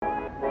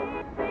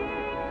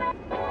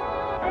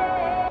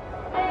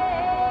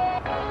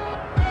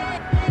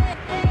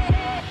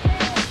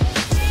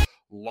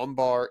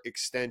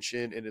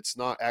extension and it's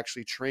not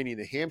actually training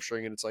the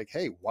hamstring. And it's like,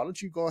 hey, why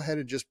don't you go ahead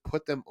and just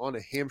put them on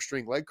a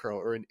hamstring leg curl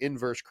or an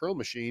inverse curl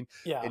machine?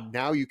 Yeah. And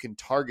now you can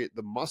target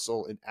the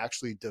muscle and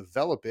actually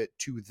develop it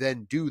to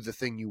then do the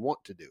thing you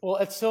want to do. Well,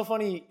 it's so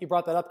funny you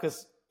brought that up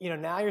because,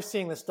 now you're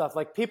seeing this stuff.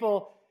 Like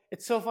people,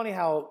 it's so funny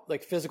how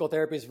like physical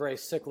therapy is very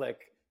cyclic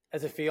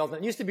as a field.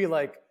 And it used to be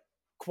like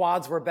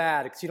quads were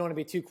bad because you don't want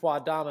to be too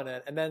quad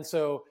dominant. And then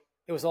so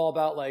it was all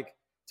about like,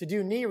 to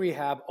do knee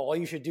rehab, all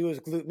you should do is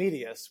glute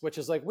medius, which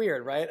is like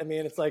weird, right? I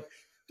mean, it's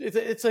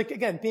like,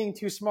 again, being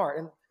too smart.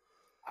 And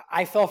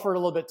I fell for it a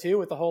little bit too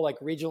with the whole like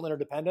regional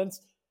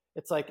interdependence.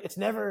 It's like, it's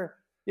never,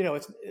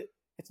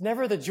 it's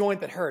never the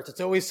joint that hurts. It's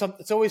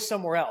always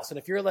somewhere else. And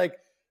if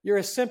you're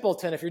a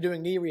simpleton, if you're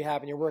doing knee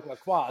rehab and you're working a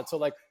quad, so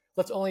like,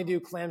 let's only do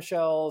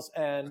clamshells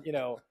and,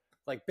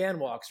 like band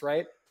walks,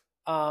 right?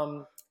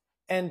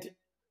 And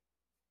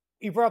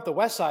you brought up the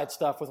West Side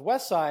stuff. With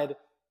West Side,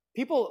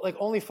 people like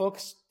only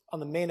focus on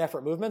the main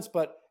effort movements,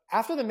 but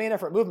after the main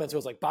effort movements, it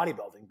was like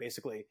bodybuilding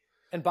basically.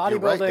 And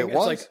bodybuilding, right, it's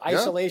like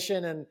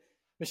isolation and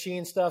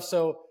machine stuff.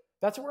 So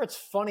that's where it's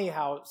funny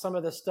how some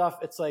of this stuff,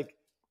 it's like,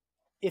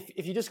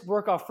 if you just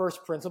work off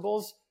first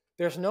principles,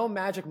 there's no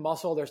magic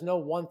muscle. There's no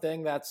one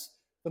thing that's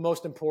the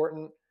most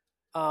important.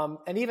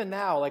 And even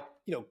now, like,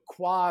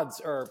 quads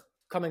are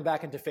coming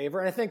back into favor.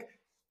 And I think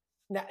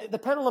now the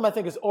pendulum, I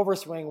think, is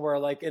overswing where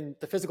like in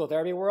the physical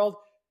therapy world,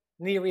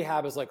 knee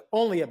rehab is like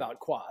only about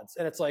quads.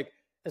 And it's like,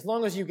 as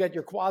long as you get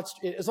your quads,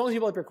 as long as you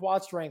build up your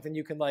quad strength and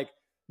you can like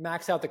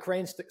max out the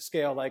crane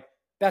scale, like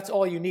that's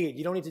all you need.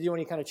 You don't need to do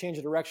any kind of change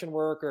of direction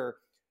work or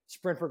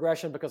sprint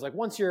progression because like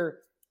once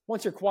your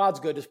quad's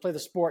good, just play the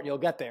sport and you'll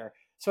get there.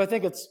 So I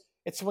think it's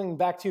swinging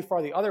back too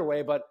far the other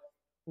way. But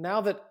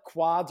now that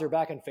quads are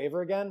back in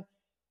favor again,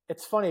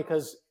 it's funny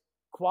because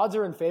quads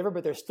are in favor,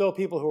 but there's still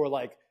people who are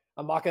like,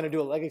 I'm not going to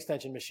do a leg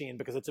extension machine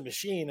because it's a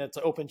machine, it's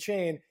an open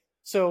chain.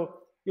 So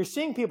you're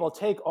seeing people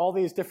take all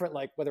these different,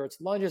 like whether it's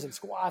lunges and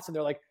squats, and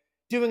they're like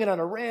doing it on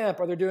a ramp,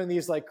 or they're doing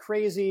these like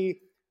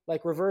crazy,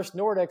 like reverse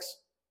Nordics.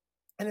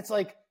 And it's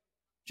like,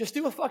 just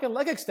do a fucking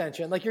leg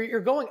extension. Like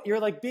you're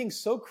like being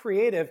so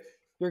creative.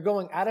 You're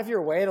going out of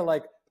your way to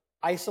like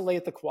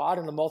isolate the quad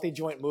and the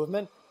multi-joint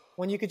movement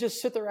when you could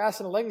just sit their ass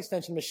in a leg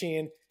extension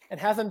machine and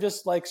have them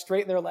just like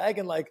straighten their leg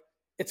and like,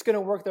 it's going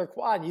to work their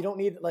quad. You don't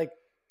need like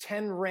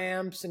 10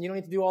 ramps and you don't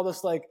need to do all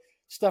this like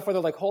stuff where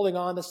they're like holding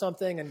on to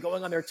something and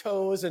going on their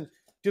toes and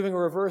doing a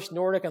reverse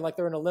Nordic and like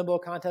they're in a limbo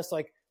contest.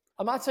 Like,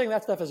 I'm not saying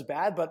that stuff is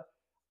bad, but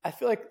I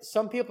feel like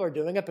some people are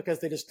doing it because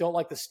they just don't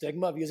like the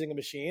stigma of using a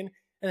machine.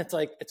 And it's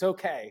like, it's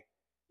okay.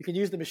 You can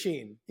use the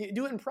machine. You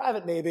do it in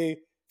private maybe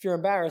if you're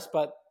embarrassed,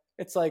 but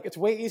it's like, it's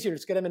way easier to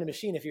just get them in a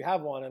machine if you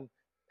have one and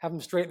have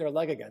them straighten their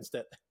leg against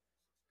it.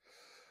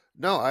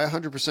 No, I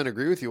 100%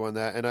 agree with you on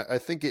that. And I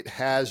think it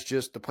has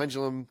just the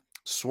pendulum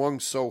swung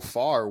so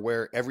far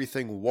where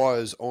everything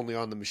was only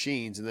on the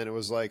machines. And then it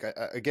was like,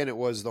 again, it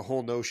was the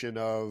whole notion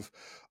of,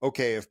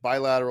 okay, if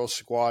bilateral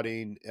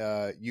squatting,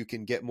 you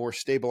can get more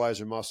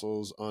stabilizer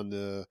muscles on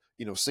the,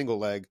 single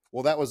leg.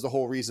 Well, that was the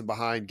whole reason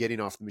behind getting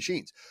off the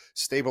machines.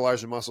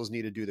 Stabilizer muscles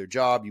need to do their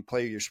job. You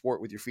play your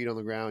sport with your feet on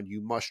the ground.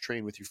 You must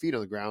train with your feet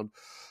on the ground.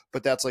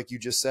 But that's like you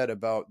just said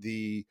about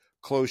the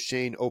closed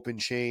chain, open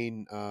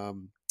chain,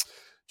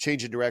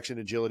 change in direction,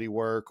 agility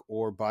work,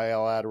 or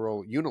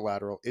bilateral,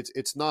 unilateral.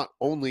 It's not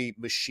only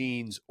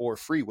machines or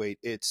free weight.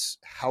 It's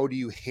how do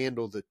you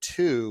handle the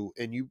two?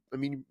 And you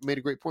made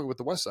a great point with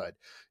the West Side.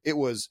 It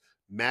was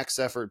max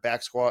effort,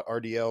 back squat,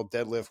 RDL,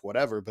 deadlift,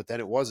 whatever. But then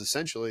it was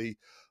essentially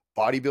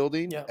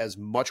bodybuilding, as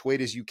much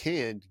weight as you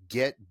can,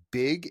 get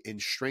big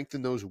and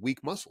strengthen those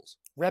weak muscles.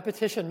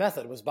 Repetition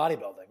method was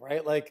bodybuilding,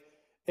 right? Like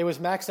it was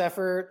max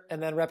effort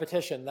and then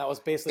repetition. That was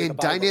basically and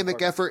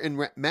dynamic effort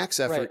and max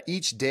effort. Right.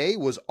 Each day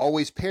was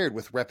always paired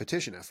with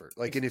repetition effort.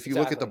 Like, and if you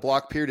look at the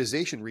block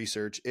periodization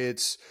research,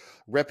 it's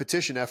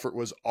repetition effort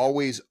was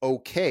always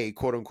okay,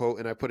 quote unquote.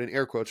 And I put in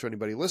air quotes for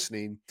anybody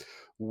listening,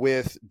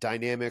 with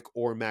dynamic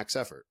or max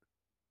effort.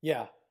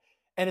 Yeah.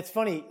 And it's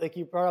funny, like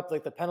you brought up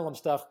like the pendulum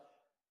stuff.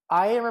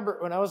 I remember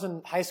when I was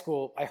in high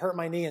school, I hurt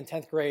my knee in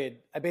 10th grade.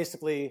 I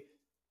basically,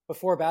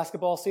 before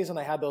basketball season,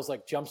 I had those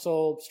like jump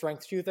sole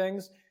strength shoe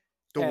things.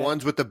 The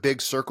ones with the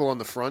big circle on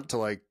the front to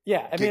like,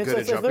 it's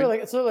literally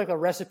like a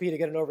recipe to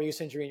get an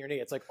overuse injury in your knee.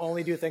 It's like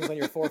only do things on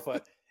your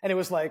forefoot. And it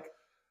was like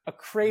a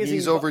crazy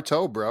knees over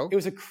toe, bro. It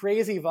was a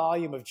crazy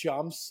volume of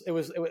jumps. It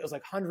was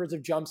like hundreds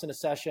of jumps in a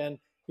session.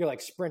 You're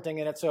like sprinting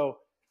in it. So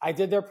I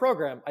did their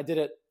program. I did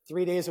it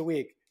 3 days a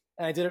week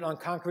and I did it on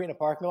concrete in a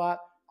parking lot.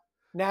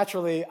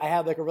 Naturally, I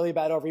had like a really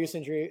bad overuse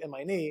injury in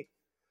my knee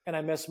and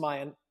I missed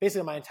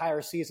basically my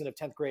entire season of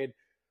 10th grade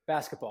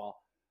basketball.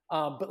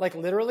 But like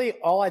literally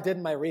all I did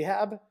in my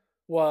rehab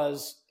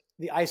was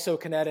the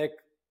isokinetic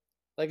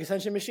leg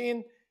extension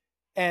machine.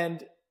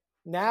 And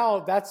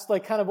now that's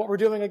like kind of what we're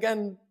doing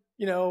again,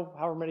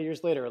 however many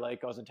years later,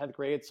 like I was in 10th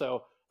grade.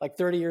 So like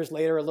 30 years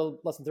later, a little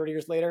less than 30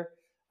 years later.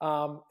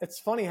 It's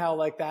funny how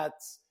like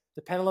that's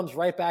the pendulum's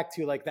right back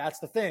to like, that's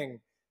the thing.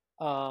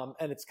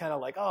 And it's kind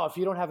of like, oh, if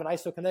you don't have an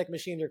isokinetic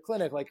machine in your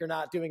clinic, like you're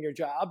not doing your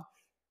job.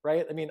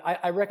 Right. I mean,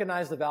 I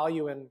recognize the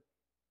value in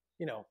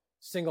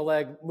single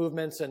leg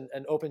movements and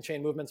open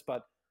chain movements,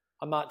 but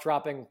I'm not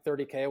dropping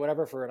 30K or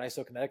whatever for an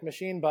isokinetic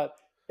machine. But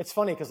it's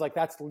funny because like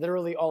that's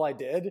literally all I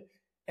did.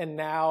 And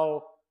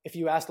now if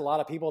you asked a lot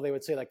of people, they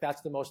would say like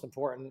that's the most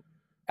important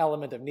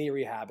element of knee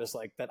rehab is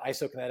like that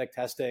isokinetic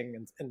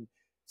testing. And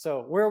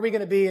so where are we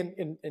going to be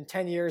in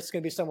 10 years? It's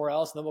going to be somewhere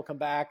else, and then we'll come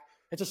back.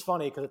 It's just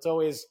funny because it's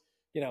always,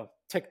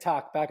 tick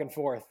tock back and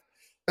forth.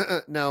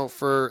 Now,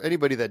 for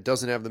anybody that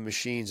doesn't have the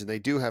machines and they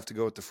do have to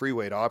go with the free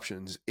weight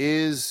options,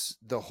 is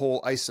the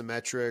whole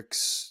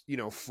isometrics,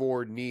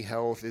 for knee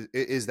health,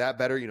 is that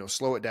better?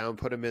 Slow it down,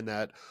 put them in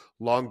that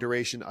long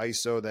duration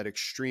ISO, that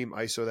extreme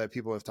ISO that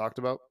people have talked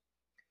about.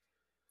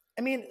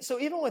 I mean, so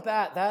even with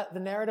that the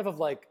narrative of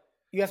like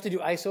you have to do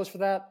ISOs for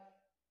that,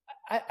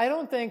 I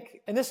don't think,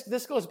 and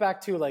this goes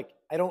back to like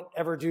I don't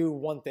ever do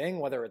one thing,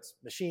 whether it's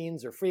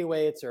machines or free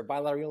weights or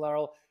bilateral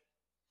unilateral.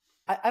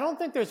 I don't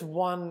think there's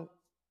one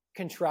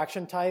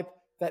contraction type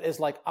that is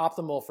like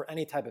optimal for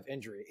any type of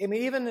injury. I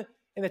mean, even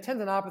in the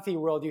tendinopathy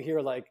world, you hear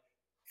like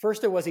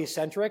first it was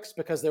eccentrics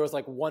because there was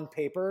like one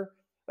paper,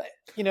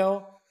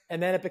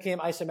 and then it became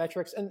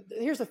isometrics. And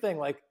here's the thing,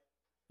 like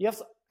you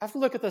have to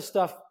look at this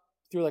stuff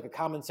through like a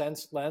common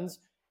sense lens.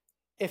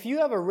 If you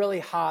have a really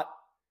hot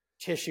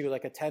tissue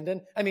like a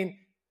tendon, I mean,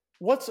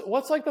 what's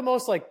like the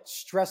most like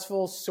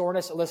stressful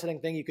soreness eliciting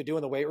thing you could do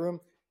in the weight room?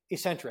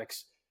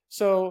 Eccentrics.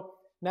 So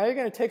now you're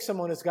going to take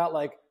someone who's got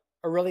like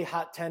a really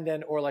hot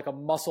tendon or like a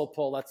muscle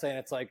pull, let's say, and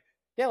it's like,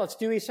 yeah, let's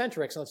do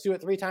eccentrics and let's do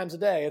it 3 times a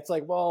day. It's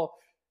like, well,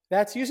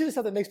 that's usually the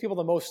stuff that makes people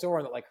the most sore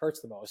and that like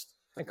hurts the most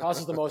and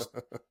causes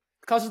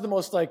the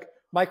most like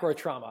micro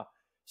trauma.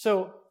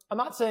 So I'm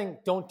not saying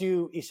don't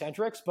do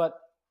eccentrics, but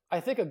I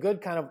think a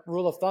good kind of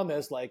rule of thumb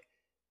is like,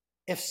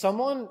 if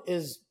someone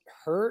is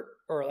hurt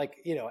or like,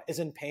 is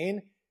in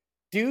pain,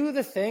 do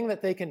the thing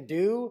that they can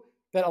do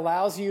that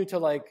allows you to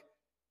like,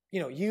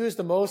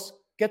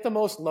 get the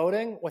most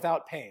loading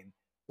without pain,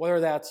 whether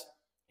that's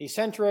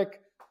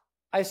eccentric,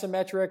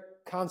 isometric,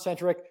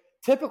 concentric.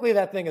 Typically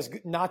that thing is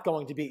not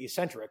going to be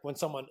eccentric when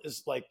someone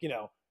is like,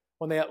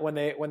 when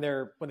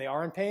they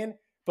are in pain.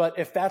 But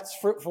if that's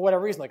for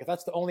whatever reason, like if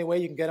that's the only way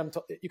you can get them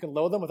to, you can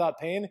load them without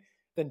pain,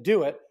 then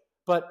do it.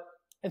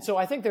 And so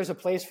I think there's a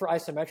place for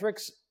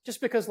isometrics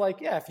just because like,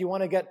 yeah, if you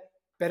want to get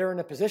better in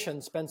a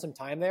position, spend some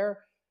time there.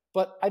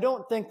 But I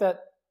don't think that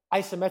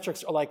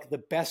isometrics are like the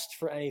best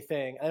for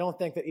anything. I don't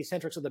think that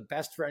eccentrics are the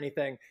best for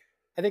anything.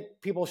 I think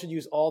people should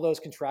use all those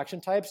contraction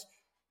types,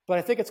 but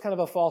I think it's kind of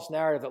a false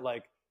narrative that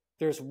like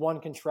there's one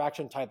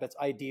contraction type that's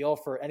ideal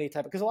for any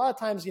type. Because a lot of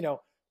times,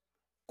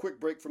 Quick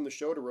break from the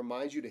show to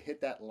remind you to hit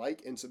that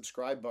like and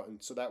subscribe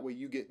button so that way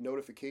you get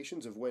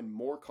notifications of when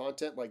more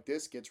content like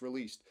this gets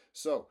released.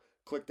 So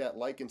click that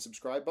like and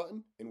subscribe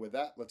button. And with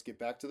that, let's get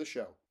back to the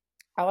show.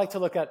 I like to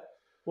look at,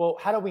 well,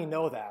 how do we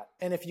know that?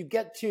 And if you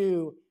get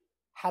to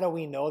how do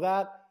we know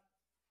that,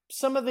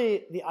 some of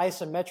the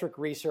isometric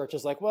research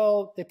is like,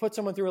 well, they put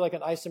someone through like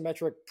an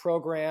isometric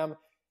program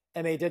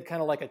and they did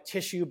kind of like a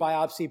tissue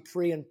biopsy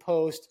pre and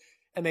post,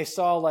 and they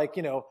saw like,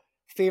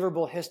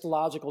 favorable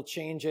histological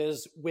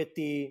changes with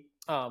the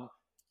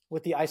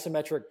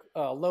isometric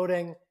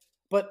loading.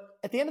 But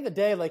at the end of the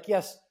day, like,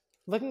 yes,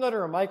 looking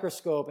under a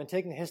microscope and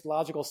taking a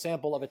histological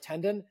sample of a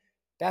tendon,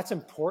 that's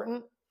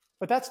important,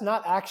 but that's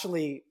not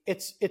actually,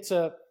 it's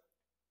a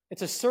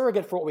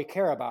surrogate for what we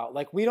care about.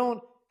 Like we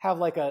don't have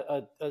like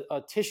a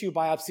tissue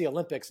biopsy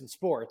Olympics in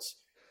sports.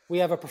 We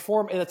have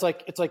and it's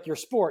like your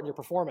sport and your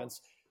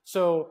performance.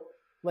 So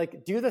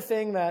like do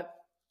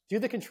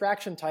the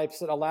contraction types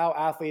that allow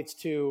athletes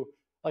to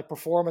like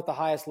perform at the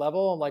highest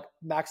level and like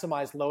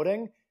maximize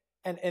loading.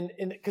 And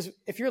because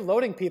if you're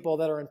loading people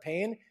that are in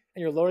pain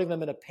and you're loading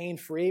them in a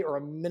pain-free or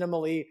a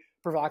minimally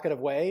provocative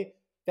way,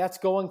 that's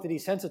going to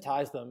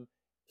desensitize them.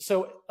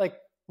 So like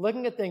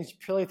looking at things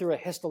purely through a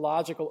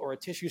histological or a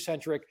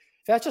tissue-centric,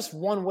 that's just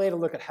one way to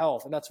look at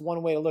health. And that's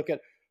one way to look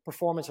at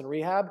performance and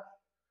rehab.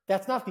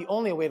 That's not the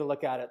only way to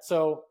look at it.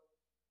 So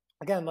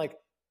again, like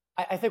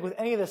I think with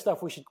any of this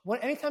stuff,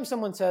 anytime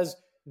someone says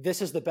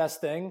this is the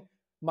best thing,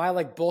 my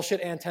like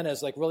bullshit antenna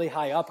is like really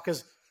high up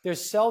because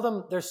there's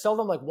seldom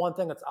like one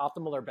thing that's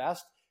optimal or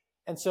best.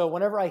 And so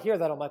whenever I hear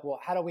that, I'm like, well,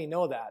 how do we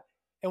know that?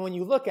 And when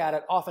you look at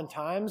it,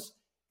 oftentimes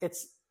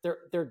it's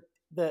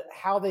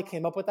how they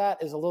came up with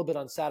that is a little bit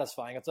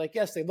unsatisfying. It's like,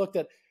 yes,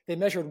 they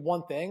measured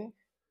one thing,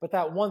 but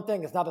that one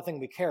thing is not the thing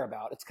we care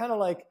about. It's kind of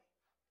like,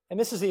 and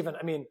this is even,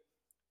 I mean,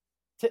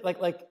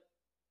 like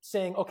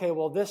saying, okay,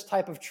 well, this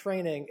type of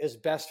training is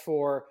best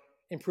for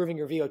improving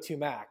your VO2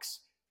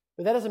 max.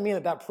 But that doesn't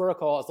mean that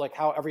protocol is like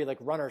how every like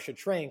runner should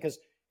train. Because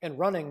in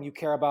running, you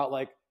care about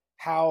like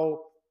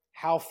how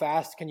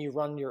fast can you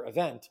run your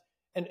event.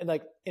 And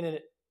like in an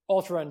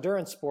ultra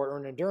endurance sport or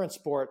an endurance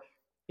sport,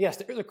 yes,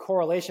 there's a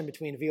correlation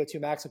between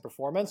VO2 max and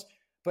performance.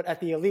 But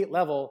at the elite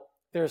level,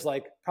 there's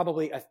like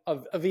probably a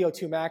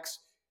VO2 max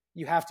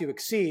you have to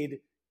exceed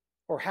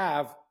or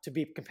have to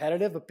be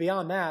competitive. But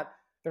beyond that,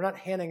 they're not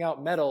handing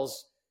out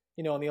medals,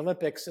 in the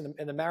Olympics and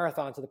the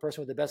marathon to the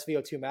person with the best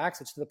VO2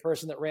 max. It's to the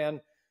person that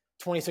ran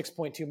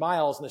 26.2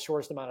 miles in the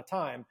shortest amount of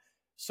time.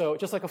 So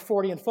just like a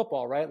 40 in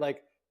football, right?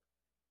 Like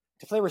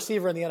to play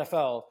receiver in the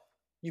NFL,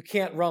 you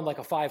can't run like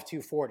a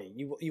 5.2 40.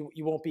 You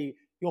won't be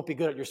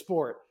good at your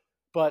sport.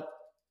 But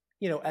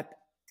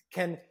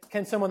can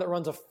someone that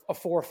runs a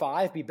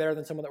 4.5 be better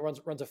than someone that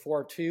runs a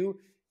 4.2?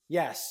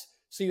 Yes.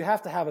 So you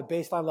have to have a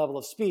baseline level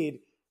of speed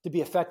to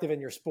be effective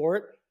in your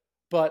sport.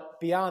 But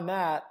beyond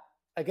that,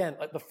 again,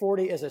 like the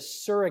 40 is a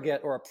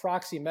surrogate or a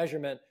proxy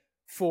measurement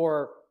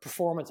for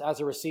performance as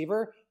a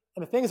receiver.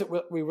 And the things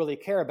that we really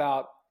care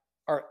about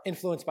are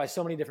influenced by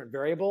so many different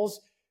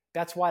variables.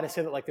 That's why to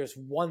say that like there's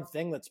one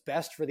thing that's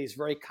best for these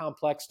very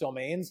complex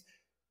domains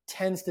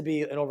tends to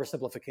be an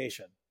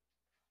oversimplification.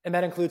 And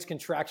that includes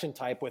contraction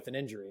type with an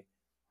injury.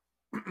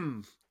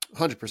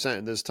 100%.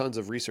 And there's tons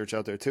of research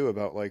out there too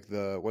about like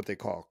what they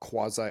call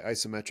quasi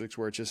isometrics,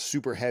 where it's just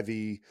super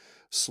heavy,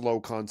 slow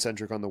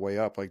concentric on the way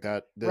up like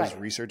that. There's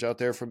research out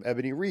there from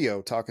Ebony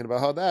Rio talking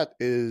about how that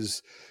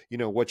is,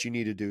 what you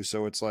need to do.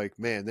 So it's like,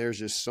 man, there's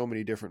just so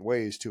many different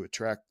ways to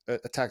attack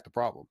the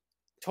problem.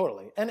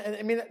 Totally. And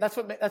I mean, that's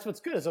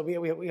what's good is that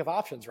we have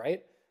options,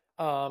 right?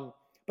 But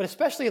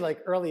especially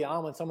like early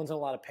on when someone's in a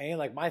lot of pain,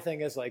 like my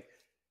thing is like,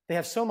 they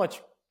have so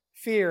much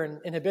fear and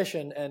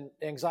inhibition and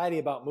anxiety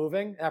about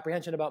moving,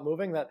 apprehension about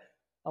moving, that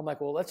I'm like,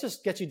 well, let's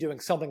just get you doing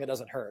something that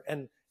doesn't hurt.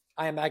 And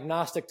I am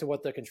agnostic to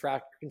what the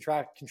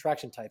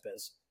contraction type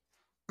is.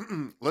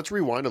 Let's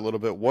rewind a little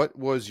bit. What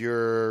was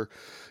your,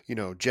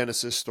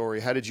 genesis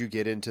story? How did you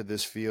get into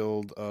this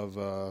field of,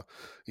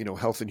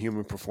 health and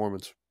human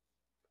performance?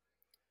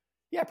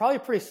 Yeah, probably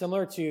pretty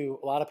similar to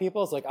a lot of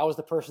people. It's like I was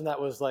the person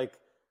that was like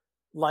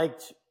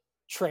liked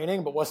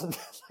training, but wasn't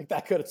like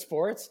that good at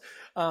sports.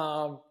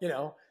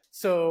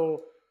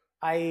 So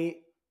I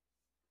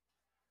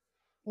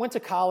went to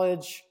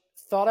college,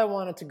 thought I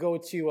wanted to go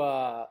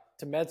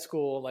to med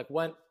school, like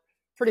went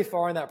pretty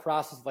far in that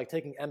process of like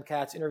taking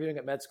MCATs, interviewing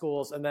at med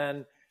schools. And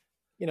then,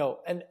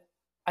 and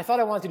I thought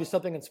I wanted to do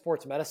something in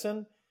sports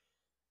medicine.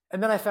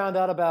 And then I found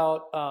out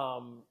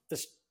about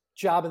this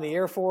job in the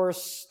Air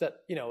Force that,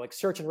 like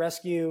search and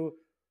rescue.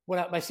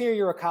 When my senior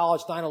year of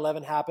college,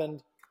 9/11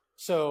 happened.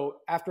 So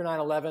after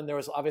 9/11, there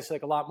was obviously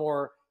like a lot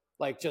more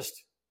like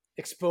just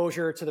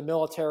exposure to the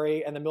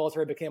military, and the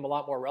military became a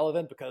lot more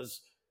relevant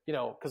because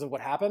of what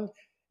happened.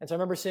 And so I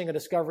remember seeing a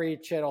Discovery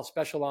Channel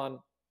special on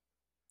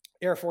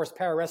Air Force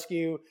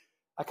pararescue.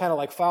 I kind of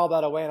like filed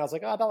that away and I was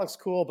like, oh, that looks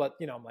cool. But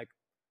I'm like,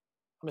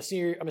 I'm a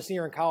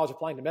senior in college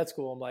applying to med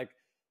school. I'm like,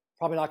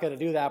 probably not going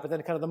to do that. But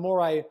then kind of the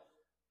more I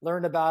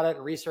learned about it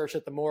and researched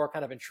it, the more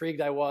kind of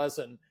intrigued I was.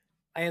 And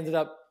I ended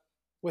up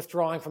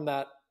withdrawing from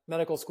that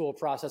medical school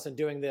process and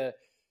doing the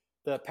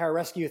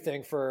pararescue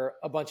thing for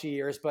a bunch of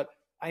years. But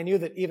I knew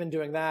that even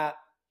doing that,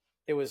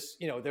 it was,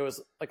 there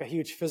was like a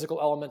huge physical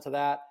element to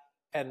that.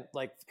 And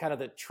like kind of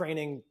the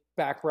training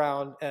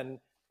background and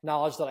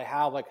knowledge that I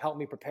have, like helped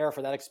me prepare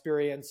for that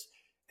experience.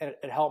 And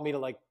it helped me to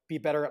like be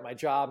better at my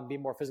job and be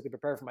more physically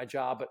prepared for my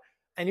job. But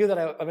I knew that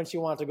I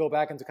eventually wanted to go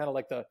back into kind of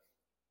like the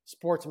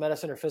sports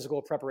medicine or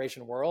physical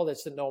preparation world. I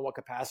just didn't know in what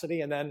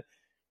capacity. And then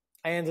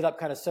I ended up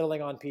kind of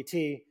settling on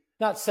PT,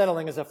 not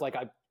settling as if like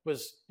I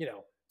was, did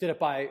it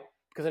because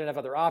I didn't have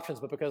other options,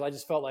 but because I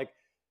just felt like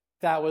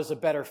that was a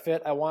better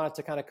fit. I wanted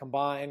to kind of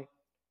combine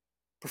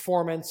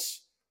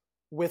performance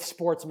with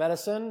sports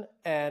medicine,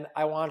 and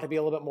I wanted to be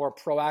a little bit more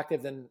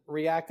proactive than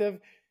reactive.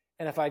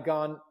 And if I'd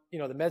gone,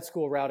 the med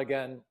school route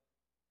again,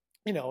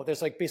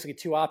 there's like basically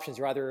two options.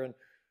 You're either an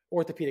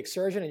orthopedic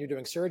surgeon and you're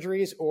doing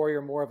surgeries, or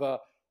you're more of a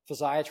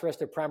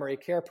physiatrist or primary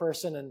care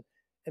person. And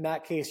in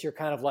that case, you're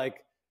kind of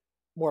like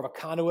more of a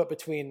conduit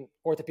between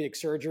orthopedic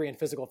surgery and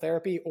physical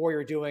therapy, or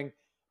you're doing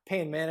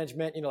pain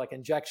management, like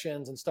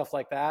injections and stuff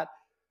like that.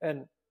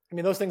 And I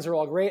mean, those things are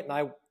all great. And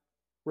I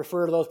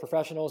refer to those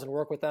professionals and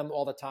work with them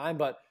all the time,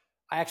 but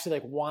I actually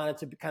like wanted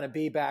to kind of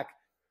be back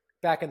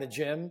in the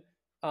gym.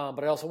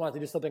 But I also wanted to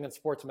do something in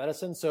sports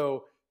medicine.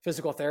 So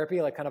physical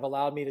therapy like kind of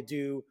allowed me to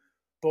do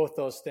both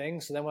those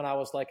things. So then when I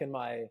was like in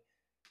my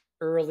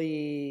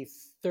early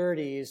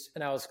 30s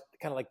and I was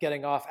kind of like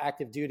getting off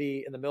active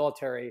duty in the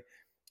military,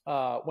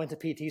 went to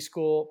PT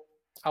school.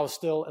 I was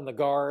still in the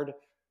Guard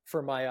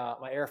for my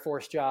Air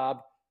Force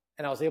job.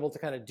 And I was able to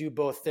kind of do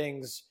both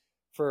things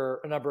for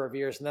a number of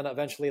years. And then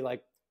eventually,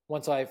 like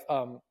once I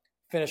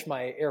finished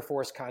my Air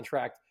Force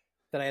contract,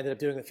 then I ended up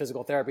doing the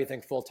physical therapy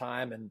thing full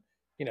time and,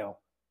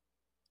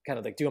 kind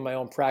of like doing my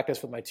own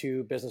practice with my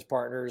two business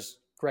partners,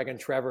 Greg and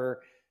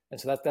Trevor. And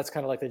so that's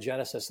kind of like the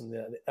genesis and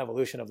the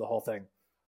evolution of the whole thing.